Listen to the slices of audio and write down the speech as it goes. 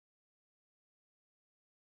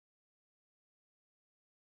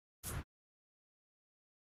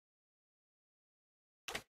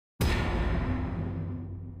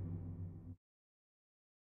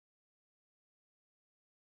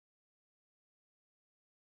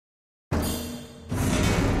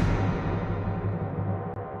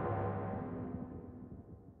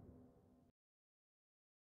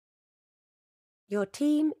Your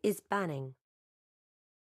team is banning.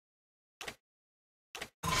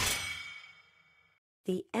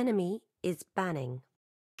 The enemy is banning.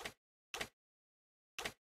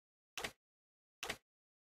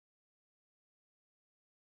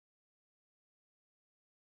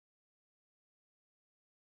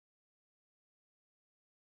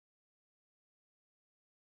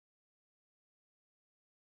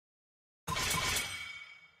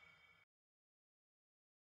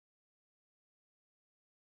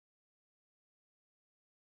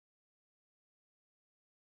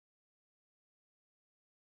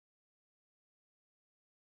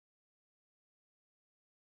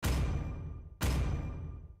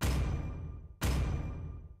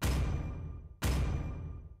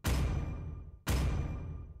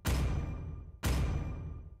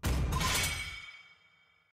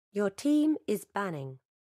 Your team is banning.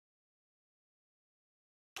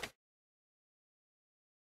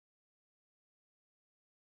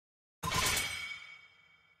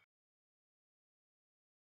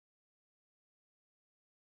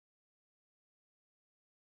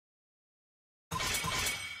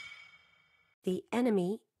 The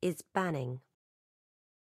enemy is banning.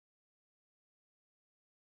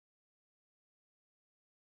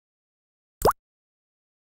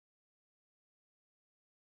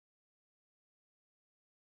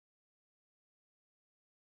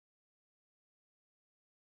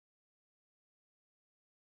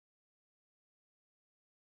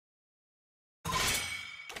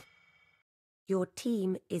 Your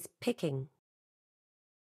team is picking.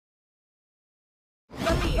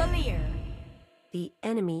 Valir. The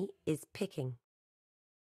enemy is picking.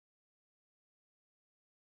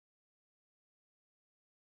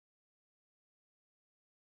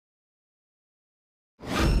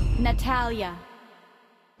 Natalia.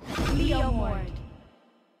 Leomord.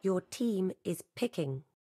 Your team is picking.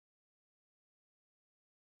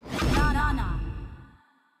 Nana.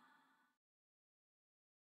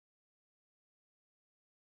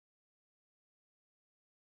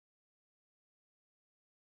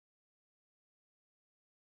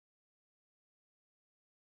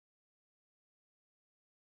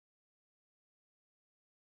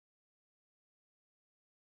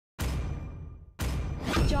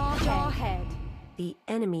 Jawhead. The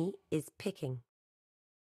enemy is picking.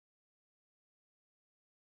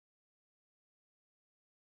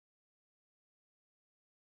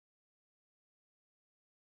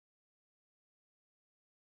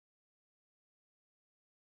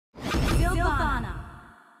 Silvana.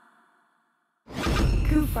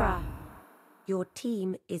 Kufra. Your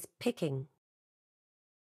team is picking.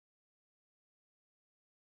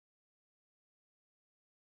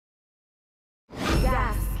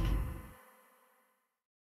 Zask.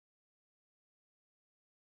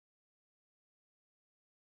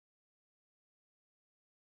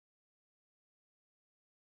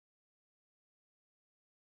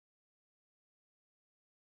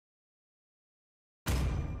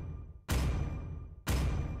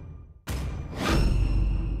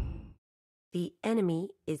 The enemy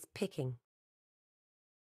is picking.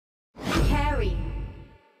 Carry.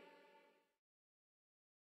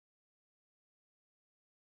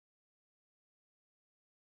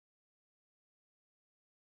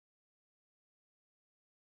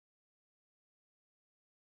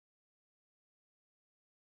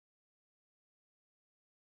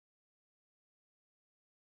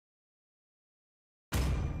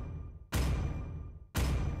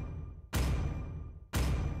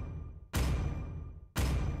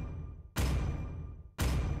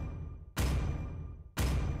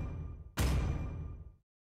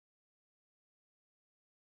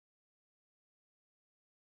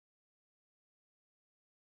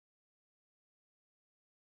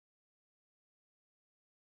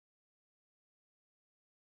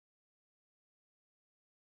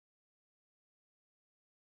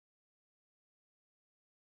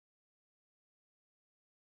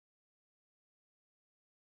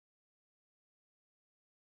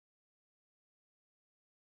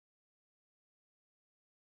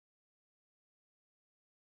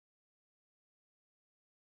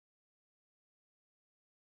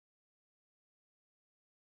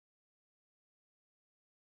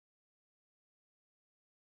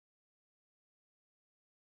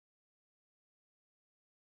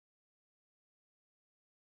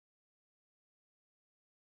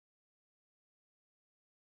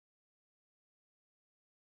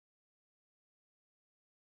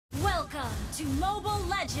 Welcome to Mobile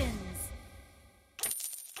Legends!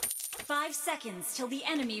 5 seconds till the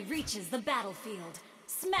enemy reaches the battlefield.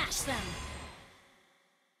 Smash them!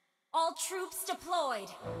 All troops deployed!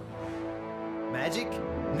 Magic?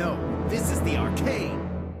 no, this is the arcade.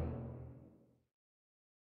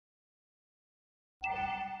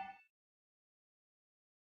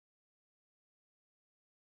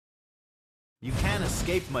 You can't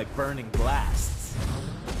escape my burning blasts.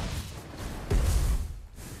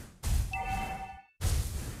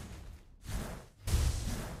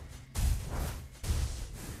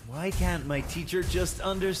 Why can't my teacher just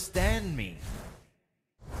understand me?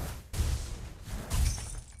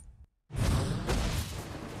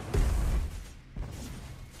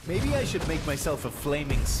 Maybe I should make myself a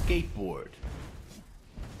flaming skateboard.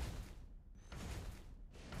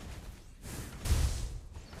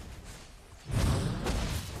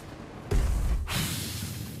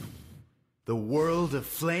 The world of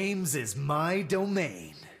flames is my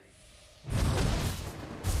domain.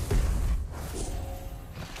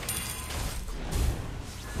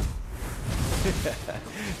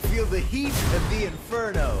 Feel the heat of the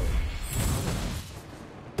inferno.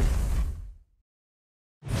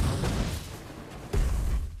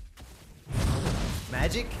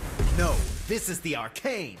 Magic? No, this is the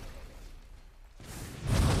arcane.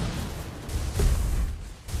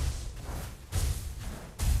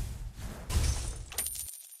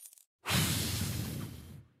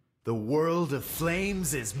 The world of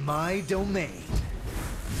flames is my domain.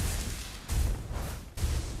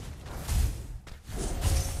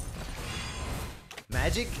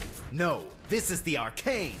 Magic? No, this is the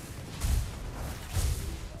arcane.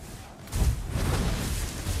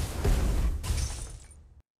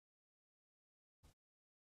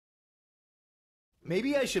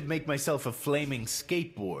 Maybe I should make myself a flaming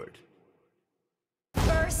skateboard.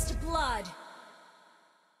 First blood.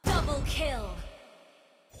 Double kill.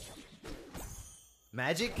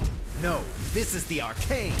 Magic? No, this is the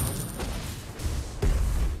arcane.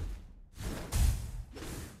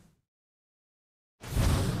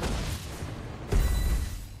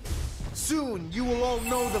 Soon you will all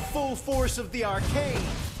know the full force of the arcane.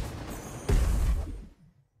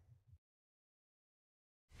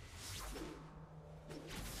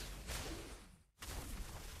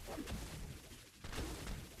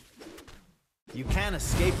 You can't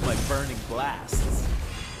escape my burning blasts.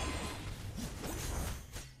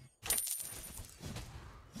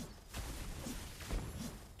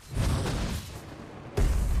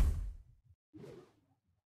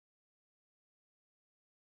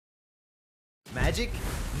 Magic?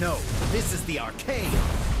 No, this is the arcane.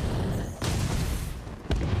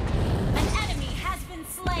 An enemy has been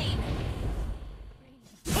slain.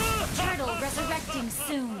 Turtle resurrecting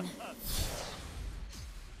soon.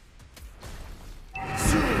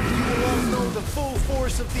 Soon you will all know the full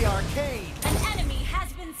force of the arcane. An enemy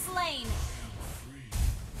has been slain.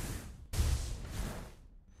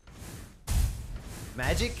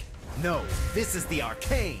 Magic? No, this is the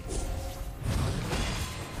arcane.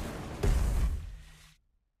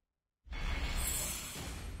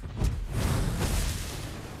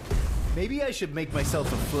 Maybe I should make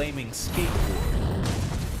myself a flaming skateboard.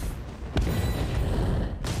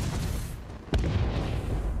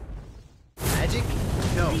 Magic?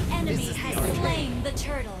 No, The enemy this is has the arcane. slain the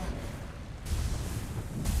turtle.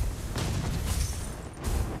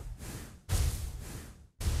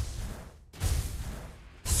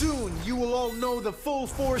 Soon you will all know the full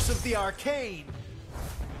force of the arcane.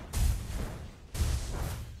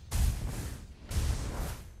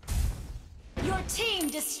 Your team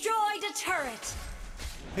destroyed a turret.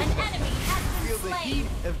 An enemy has Feel been the slain. heat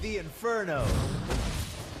of the inferno.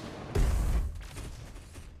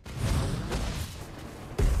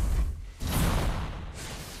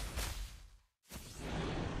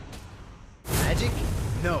 Magic?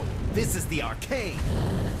 No, this is the arcane.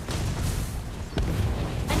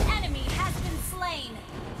 An enemy has been slain.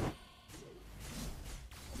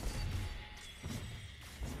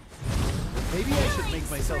 Maybe I should make Killing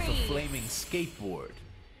myself a spree. flaming skateboard.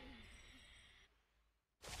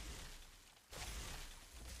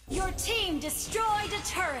 Your team destroyed a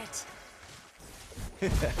turret.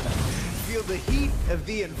 Feel the heat of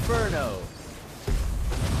the inferno.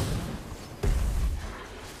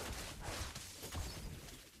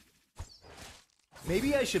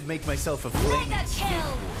 Maybe I should make myself a flaming Mega kill.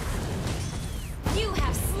 skateboard. You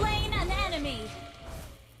have slain an enemy.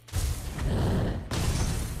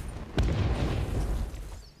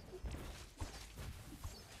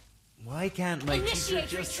 Why can't my teacher Initiate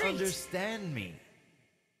just retreat. understand me?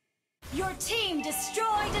 Your team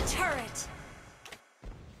destroyed a turret.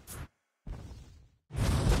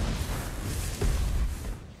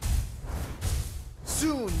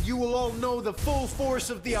 Soon you will all know the full force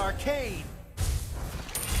of the arcane.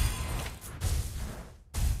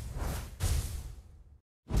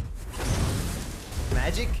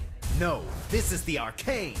 Magic? know this is the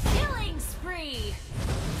arcane. Killing spree!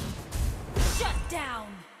 Shut down!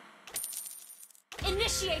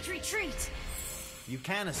 Initiate retreat! You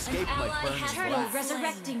can't An escape my ally burning has blast. turtle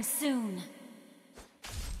resurrecting soon.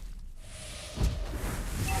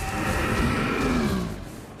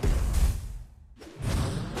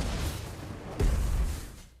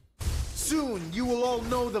 Soon you will all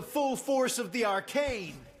know the full force of the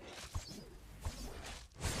arcane.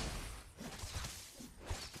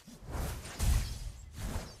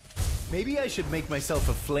 Maybe I should make myself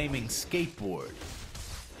a flaming skateboard.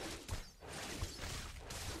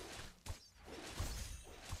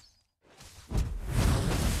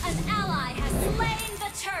 An ally has slain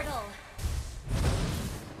the turtle!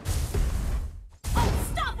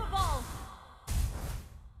 Unstoppable!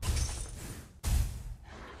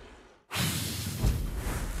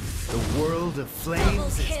 The world of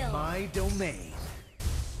flames is kill. my domain.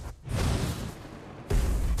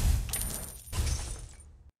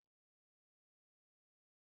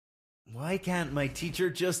 Why can't my teacher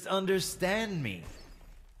just understand me?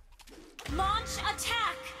 Launch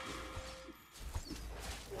attack!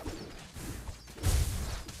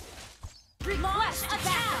 Launch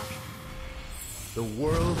attack! The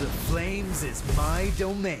world of flames is my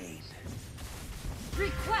domain.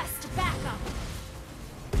 Request backup!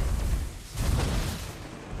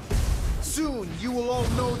 Soon you will all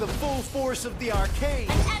know the full force of the arcane.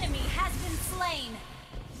 An enemy has been slain!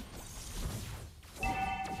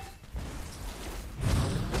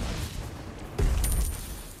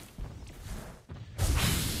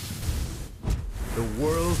 The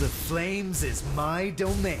world of flames is my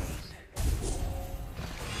domain.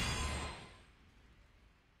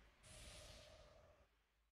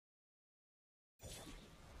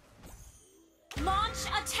 Launch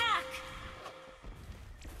attack!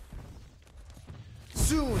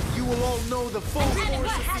 Soon you will all know the full An enemy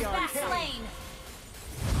force of has the been arcane. slain!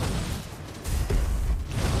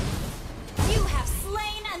 You have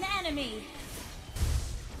slain an enemy!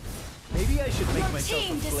 Maybe I should make Your myself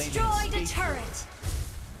team a flaming destroyed a skateboard. turret!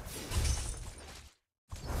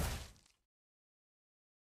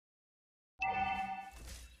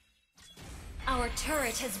 Our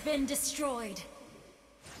turret has been destroyed.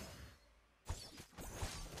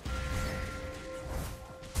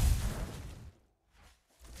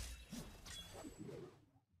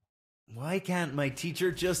 Why can't my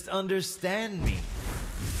teacher just understand me?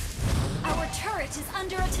 Our turret is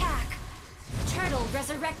under attack. Turtle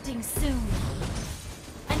resurrecting soon.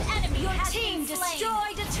 An enemy Your has team been slain.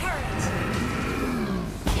 Destroyed a turret.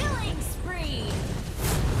 Killing spree.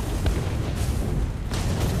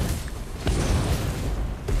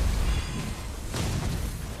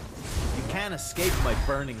 You can't escape my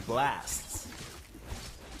burning blasts.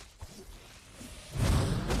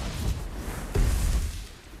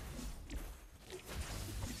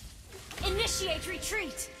 Initiate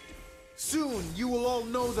retreat. Soon you will all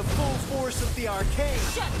know the full force of the arcane.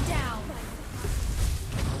 Shut down.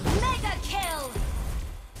 Mega kill.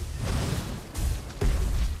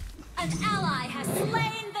 An ally has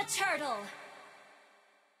slain the turtle.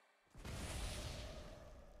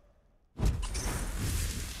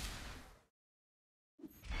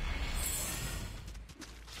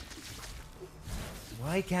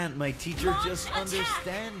 Why can't my teacher Launch just attack.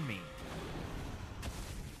 understand me?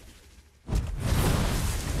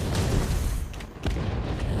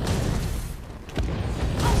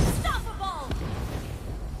 Unstoppable.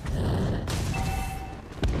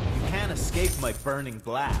 You can't escape my burning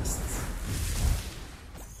blasts.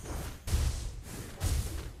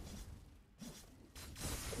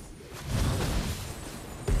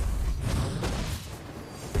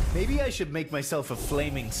 Maybe I should make myself a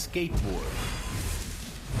flaming skateboard.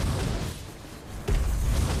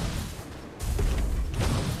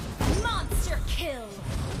 Monster kill.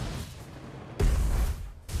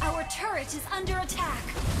 Our turret is under attack.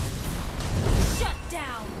 Shut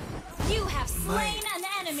down. You have slain an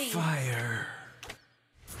enemy. Fire.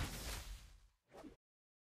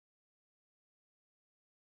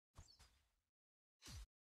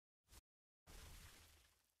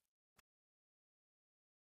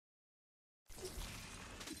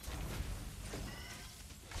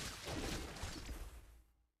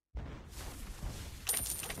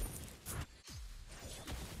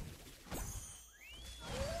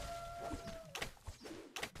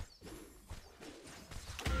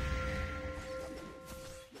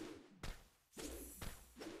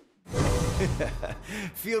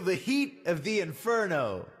 Feel the heat of the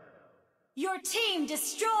inferno. Your team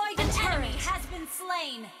destroyed an enemy has been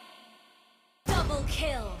slain. Double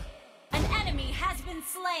kill. An enemy has been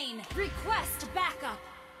slain. Request backup.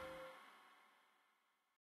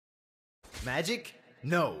 Magic?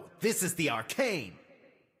 No, this is the arcane.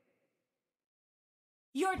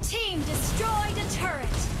 Your team destroyed a turret.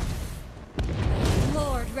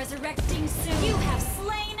 Lord resurrecting soon. You have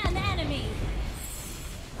slain an enemy.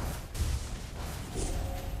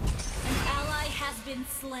 An ally has been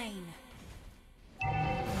slain.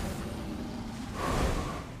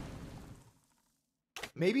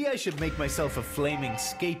 Maybe I should make myself a flaming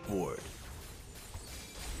skateboard.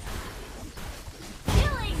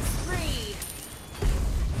 Killing spree.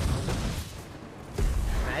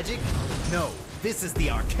 Magic? No, this is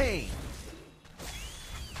the arcane.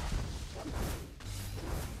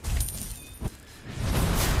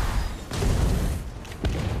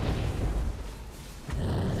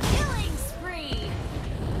 Killing spree.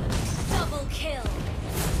 Double kill.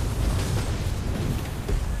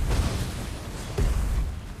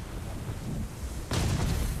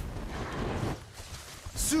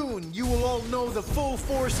 Soon you will all know the full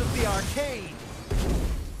force of the arcane.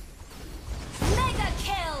 Mega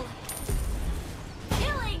kill.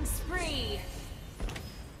 Killing spree.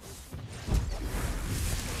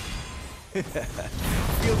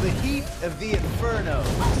 Feel the heat of the inferno.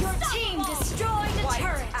 Your team destroyed a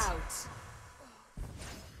turret.